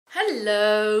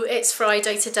Hello, it's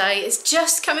Friday today. It's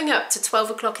just coming up to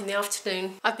 12 o'clock in the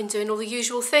afternoon. I've been doing all the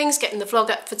usual things, getting the vlog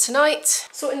up for tonight,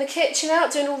 sorting the kitchen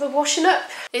out, doing all the washing up.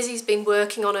 Izzy's been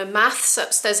working on her maths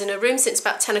upstairs in her room since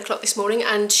about 10 o'clock this morning,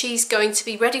 and she's going to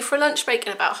be ready for a lunch break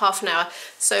in about half an hour.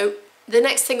 So the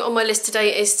next thing on my list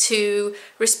today is to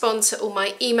respond to all my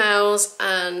emails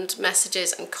and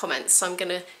messages and comments. So I'm going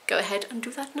to go ahead and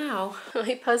do that now.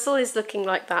 My puzzle is looking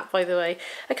like that, by the way.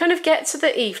 I kind of get to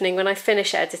the evening when I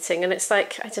finish editing and it's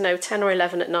like, I don't know, 10 or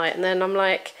 11 at night, and then I'm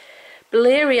like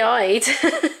bleary-eyed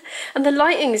and the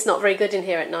lighting is not very good in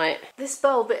here at night. This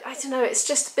bulb, I don't know, it's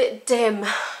just a bit dim.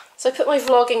 So I put my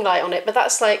vlogging light on it, but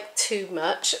that's like too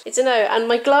much. I don't know, and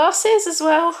my glasses as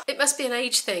well. It must be an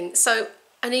age thing. So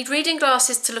I need reading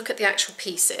glasses to look at the actual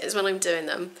pieces when I'm doing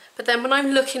them, but then when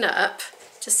I'm looking up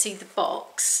to see the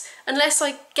box, unless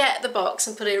I get the box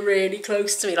and put it really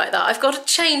close to me like that, I've got to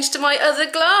change to my other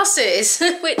glasses,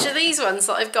 which are these ones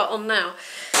that I've got on now.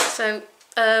 So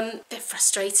a bit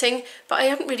frustrating, but I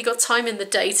haven't really got time in the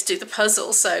day to do the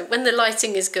puzzle, so when the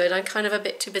lighting is good, I'm kind of a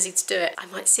bit too busy to do it. I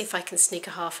might see if I can sneak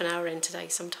a half an hour in today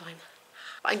sometime.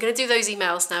 But I'm going to do those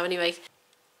emails now anyway.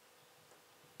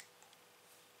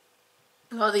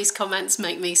 Oh, these comments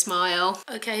make me smile.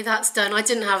 Okay, that's done. I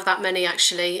didn't have that many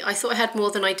actually. I thought I had more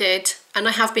than I did, and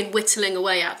I have been whittling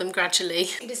away at them gradually.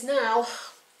 It is now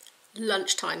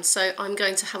lunchtime, so I'm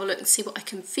going to have a look and see what I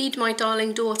can feed my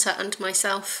darling daughter and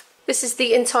myself. This is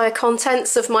the entire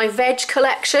contents of my veg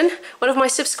collection. One of my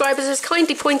subscribers has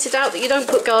kindly pointed out that you don't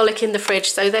put garlic in the fridge,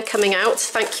 so they're coming out.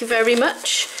 Thank you very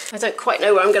much. I don't quite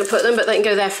know where I'm going to put them, but they can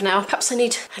go there for now. Perhaps I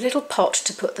need a little pot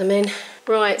to put them in.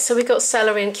 Right, so we've got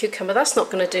celery and cucumber. That's not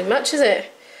going to do much, is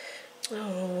it?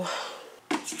 Oh.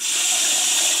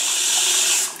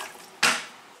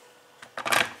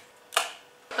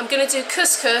 I'm going to do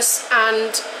couscous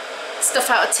and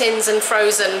stuff out of tins and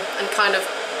frozen and kind of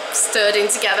stirred in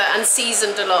together and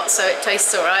seasoned a lot so it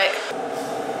tastes all right.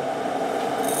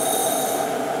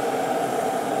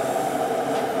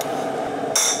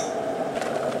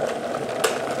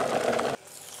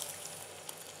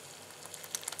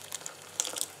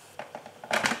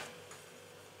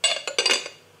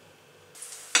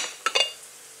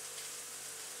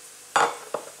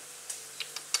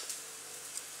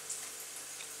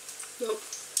 Nope,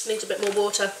 needs a bit more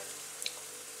water.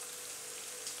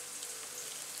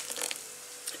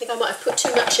 I think I might have put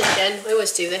too much in again. I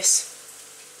always do this.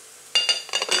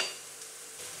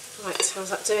 Right, how's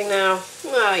that doing now?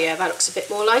 Oh yeah, that looks a bit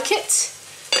more like it.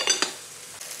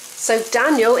 So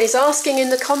Daniel is asking in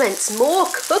the comments, more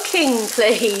cooking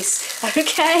please.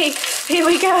 Okay, here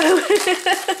we go.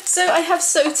 So I have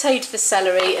sautéed the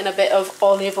celery in a bit of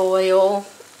olive oil.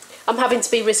 I'm having to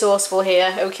be resourceful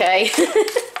here, okay.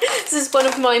 This is one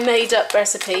of my made up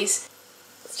recipes.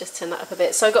 Let's just turn that up a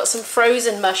bit. So I've got some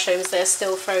frozen mushrooms. They're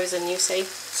still frozen, you see,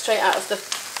 straight out of the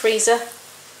freezer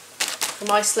from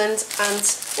Iceland, and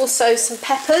also some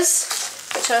peppers,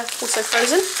 which are also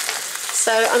frozen.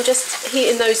 So I'm just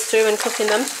heating those through and cooking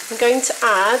them. I'm going to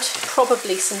add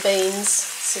probably some beans. Let's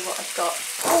see what I've got.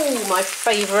 Oh, my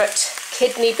favourite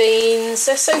kidney beans.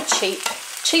 They're so cheap.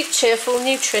 Cheap, cheerful,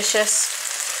 nutritious.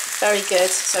 Very good.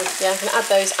 So yeah, I'm going to add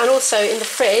those. And also in the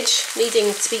fridge,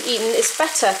 needing to be eaten is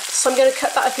better. So I'm going to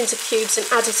cut that up into cubes and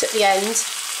add it at the end.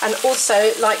 And also,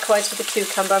 likewise with the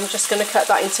cucumber, I'm just going to cut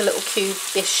that into little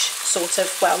cube-ish sort of,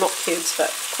 well, not cubes,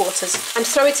 but quarters. And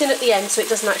throw it in at the end so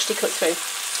it doesn't actually cook through.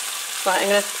 Right,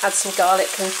 I'm going to add some garlic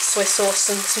and soy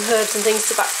sauce and some herbs and things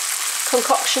to that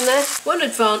concoction there. One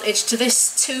advantage to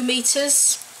this 2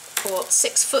 meters or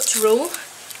 6 foot rule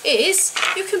is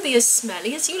you can be as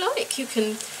smelly as you like. You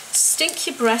can stink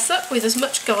your breath up with as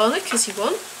much garlic as you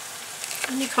want,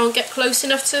 and you can't get close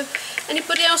enough to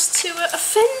anybody else to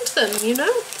offend them, you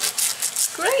know. It's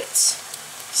great.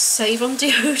 Save on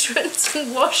deodorant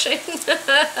and washing.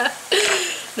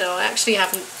 No, I actually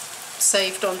haven't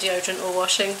saved on deodorant or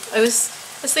washing. I was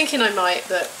thinking I might,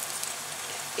 but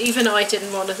even I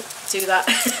didn't want to do that.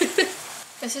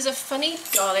 This is a funny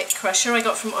garlic crusher I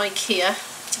got from IKEA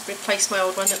to replace my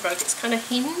old one that broke. It's kind of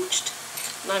hinged,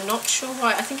 and I'm not sure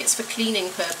why. I think it's for cleaning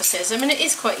purposes. I mean, it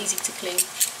is quite easy to clean.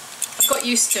 I've got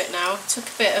used to it now. It took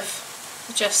a bit of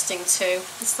adjusting to.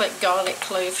 It's like garlic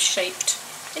clove shaped.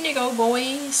 In you go,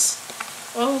 boys.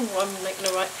 Oh, I'm making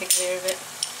a right pig here of it.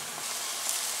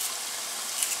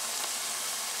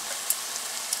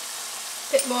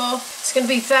 Bit more. It's going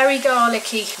to be very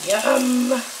garlicky.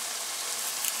 Yum!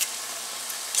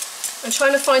 I'm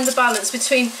trying to find the balance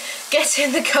between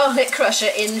getting the garlic crusher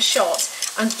in shot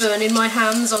and burning my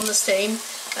hands on the steam,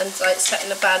 and like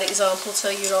setting a bad example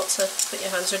to you lot to put your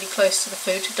hands really close to the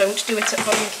food. Don't do it at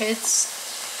home, kids.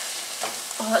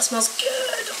 Oh, that smells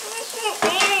good.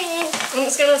 And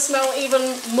it's going to smell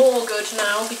even more good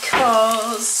now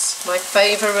because my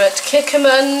favourite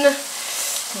Kikkoman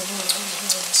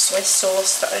soy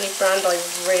sauce, the only brand I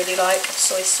really like of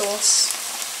soy sauce.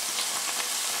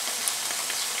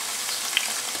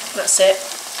 That's it.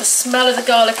 The smell of the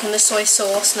garlic and the soy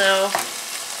sauce now.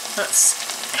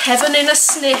 That's heaven in a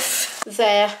sniff.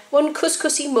 There, one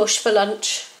couscoussy mush for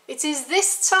lunch. It is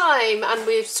this time, and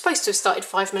we're supposed to have started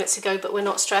 5 minutes ago, but we're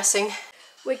not stressing.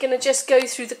 We're going to just go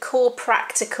through the core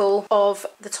practical of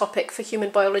the topic for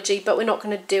human biology, but we're not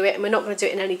going to do it, and we're not going to do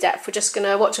it in any depth. We're just going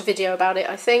to watch a video about it,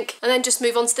 I think, and then just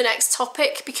move on to the next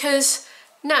topic, because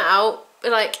now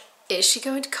we're like, is she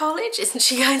going to college? Isn't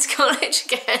she going to college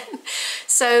again?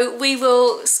 So we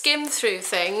will skim through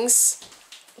things,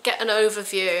 get an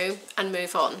overview, and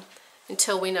move on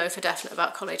until we know for definite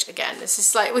about college again. This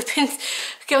is like, we've been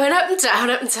going up and down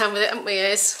with it, haven't we,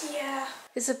 Iz? Yeah.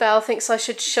 Isabel thinks I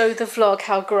should show the vlog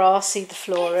how grassy the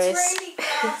floor is. It's really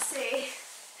grassy.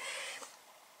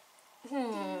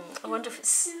 I wonder if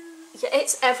it's... Yeah,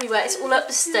 it's everywhere. It's all up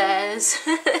the stairs.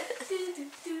 I don't know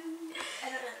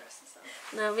the rest of the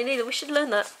song. No, me neither. We should learn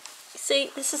that.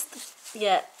 See, this is the...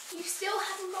 Yeah. You still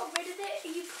haven't got rid of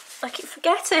it? I keep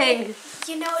forgetting.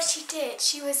 You know what she did?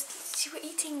 She was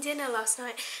eating dinner last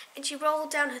night and she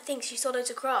rolled down her things. She saw loads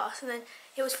of grass and then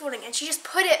it was falling and she just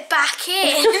put it back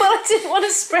in. Well, I didn't want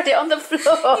to spread it on the floor.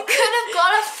 You could have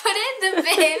got to put it in the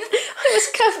bin. I was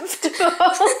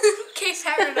comfortable. Okay,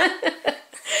 fair enough.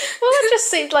 Well, that just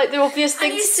seemed like the obvious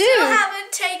thing to do. And you still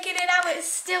haven't taken it out. It's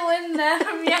still in there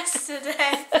from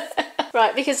yesterday.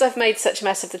 Right, because I've made such a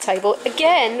mess of the table.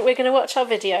 Again, we're going to watch our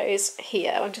videos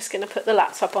here. I'm just going to put the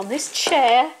laptop on this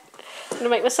chair. I'm going to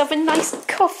make myself a nice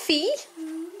coffee.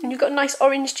 And you've got a nice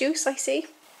orange juice, I see.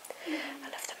 I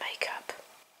love the makeup.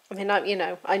 I mean, you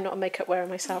know, I'm not a makeup wearer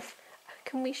myself.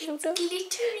 Can we show the...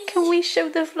 Glittery. Can we show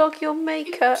the vlog your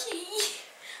makeup? Okay.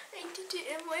 I did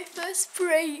it in my first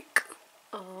break.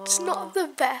 Oh. It's not the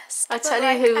best. I tell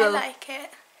you who will... I like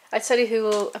it. I tell you who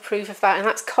will approve of that, and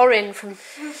that's Corinne from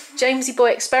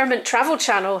Jamesyboy Experiment Travel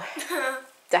Channel.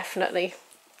 Definitely.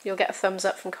 You'll get a thumbs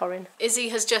up from Corinne. Izzy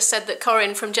has just said that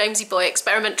Corinne from Jamesyboy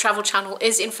Experiment Travel Channel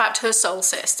is in fact her soul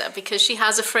sister because she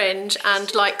has a fringe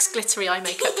and likes glittery eye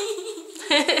makeup.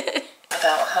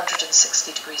 About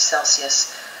 160 degrees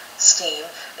Celsius, steam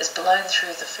is blown through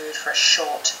the food for a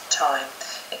short time.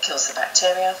 It kills the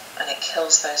bacteria and it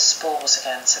kills those spores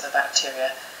again so the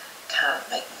bacteria can't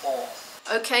make more.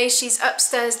 Okay, she's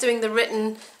upstairs doing the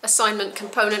written assignment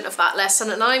component of that lesson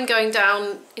and I'm going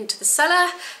down into the cellar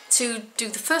to do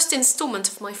the first instalment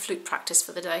of my flute practice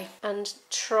for the day. And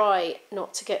try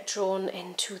not to get drawn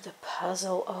into the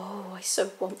puzzle. Oh, I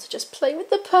so want to just play with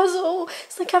the puzzle.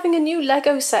 It's like having a new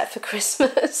Lego set for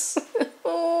Christmas.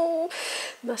 Oh,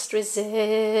 must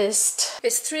resist.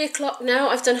 It's 3 o'clock now.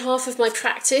 I've done half of my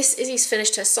practice. Izzy's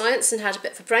finished her science and had a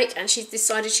bit of a break and she's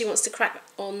decided she wants to crack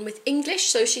on with English,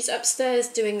 so she's upstairs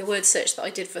doing the word search that I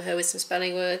did for her with some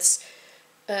spelling words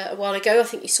a while ago. I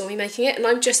think you saw me making it, and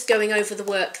I'm just going over the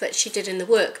work that she did in the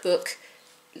workbook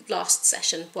last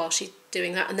session while she's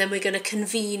doing that, and then we're going to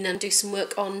convene and do some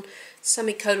work on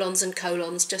semicolons and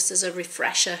colons just as a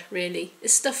refresher, really.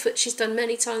 It's stuff that she's done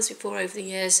many times before over the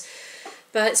years,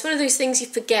 but it's one of those things you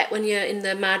forget when you're in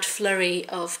the mad flurry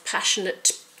of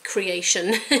passionate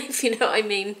creation, if you know what I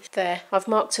mean. There, I've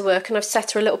marked her work and I've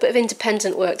set her a little bit of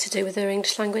independent work to do with her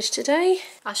English language today.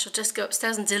 I shall just go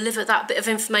upstairs and deliver that bit of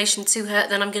information to her,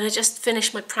 then I'm going to just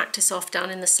finish my practice off down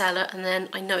in the cellar and then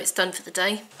I know it's done for the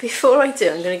day. Before I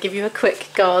do, I'm going to give you a quick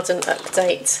garden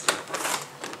update.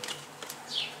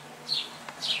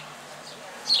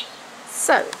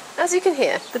 So, as you can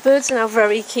hear, the birds are now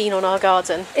very keen on our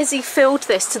garden. Izzy filled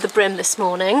this to the brim this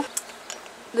morning.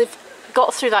 They've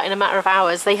got through that in a matter of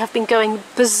hours. They have been going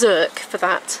berserk for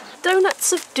that.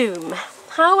 Donuts of doom.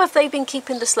 How have they been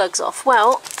keeping the slugs off?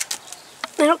 Well,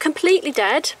 they're not completely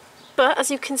dead, but as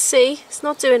you can see, it's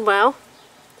not doing well.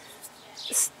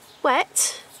 It's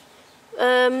wet.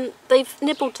 They've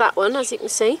nibbled that one, as you can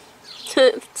see,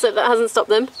 so that hasn't stopped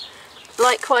them.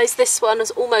 Likewise, this one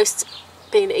has almost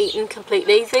been eaten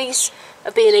completely. These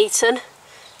are being eaten.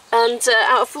 And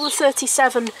out of all the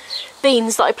 37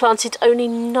 beans that I planted, only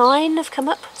 9 have come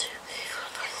up. 2, 3, 4,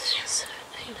 5, 6,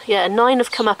 7, 8. Yeah, 9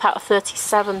 have come up out of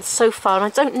 37 so far, and I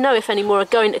don't know if any more are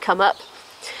going to come up.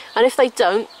 And if they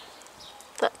don't,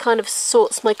 that kind of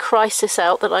sorts my crisis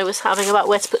out that I was having about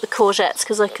where to put the courgettes,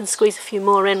 because I can squeeze a few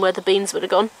more in where the beans would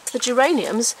have gone. The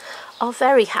geraniums are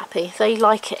very happy. They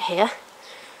like it here.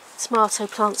 Tomato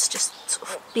plant's just sort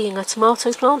of being a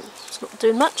tomato plant. It's not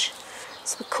doing much.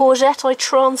 So the courgette I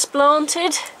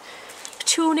transplanted,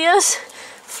 petunias,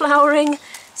 flowering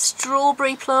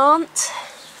strawberry plant.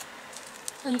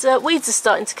 And weeds are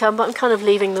starting to come, but I'm kind of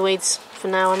leaving the weeds for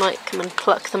now. I might come and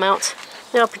pluck them out.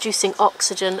 They are producing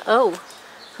oxygen. Oh,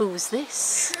 who's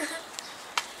this?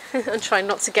 I'm trying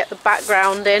not to get the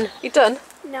background in. You done?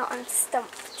 No, I'm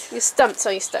stumped. You're stumped, so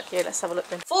you're stuck. Here, let's have a look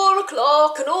then. 4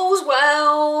 o'clock and all's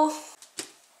well.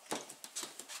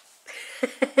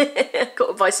 Caught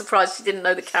her by surprise. She didn't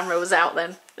know the camera was out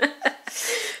then.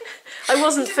 I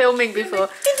wasn't filming before.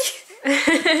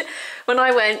 When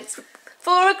I went,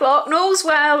 4 o'clock and all's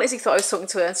well, Izzy thought I was talking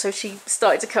to her, and so she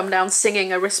started to come down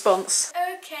singing a response.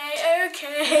 Okay.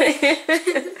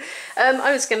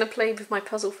 I was going to play with my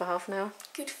puzzle for half an hour.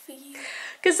 Good for you.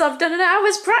 Because I've done an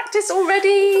hour's practice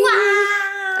already.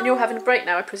 Wow. And you're having a break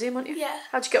now, I presume, aren't you? Yeah.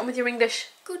 How'd you get on with your English?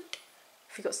 Good.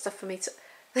 Have you got stuff for me to...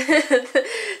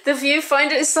 The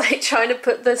viewfinder is like trying to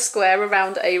put the square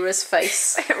around Aira's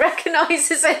face. It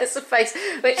recognises it as a face,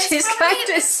 which is kind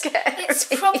of scary. It's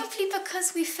probably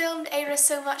because we filmed Aira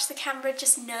so much the camera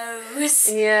just knows.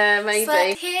 Yeah, maybe.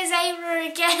 But here's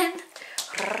Aira again.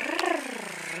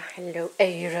 Hello,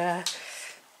 Aira.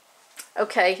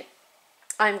 Okay,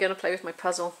 I'm going to play with my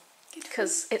puzzle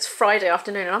because it's Friday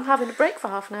afternoon and I'm having a break for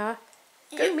half an hour.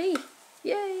 Go me.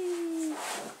 Yay.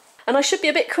 And I should be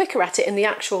a bit quicker at it in the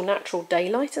actual natural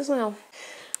daylight as well.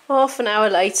 Half an hour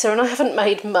later and I haven't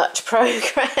made much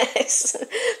progress.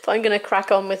 But I'm going to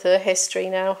crack on with her history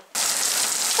now.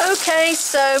 Okay,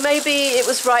 so maybe it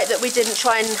was right that we didn't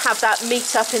try and have that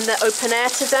meet up in the open air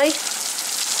today.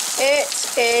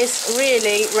 It is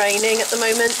really raining at the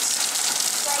moment.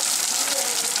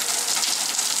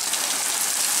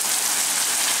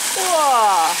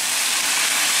 Whoa.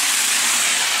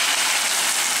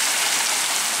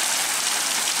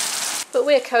 But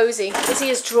we're cosy. Izzy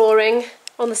is drawing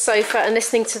on the sofa and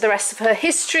listening to the rest of her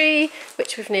history,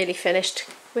 which we've nearly finished.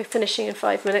 We're finishing in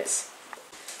 5 minutes.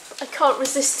 I can't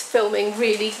resist filming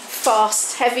really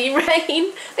fast, heavy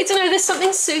rain. I don't know, there's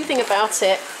something soothing about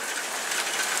it.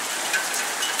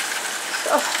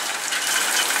 Oh.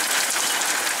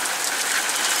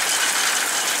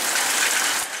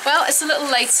 Well, it's a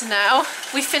little later now.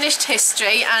 We finished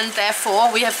history and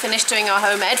therefore we have finished doing our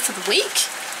home ed for the week.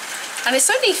 And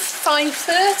it's only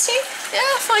 5:30,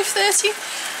 yeah, 5:30.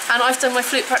 And I've done my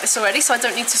flute practice already, so I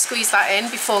don't need to squeeze that in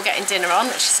before getting dinner on,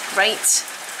 which is great.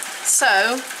 So,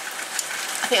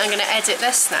 I think I'm going to edit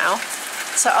this now.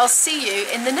 So I'll see you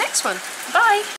in the next one. Bye!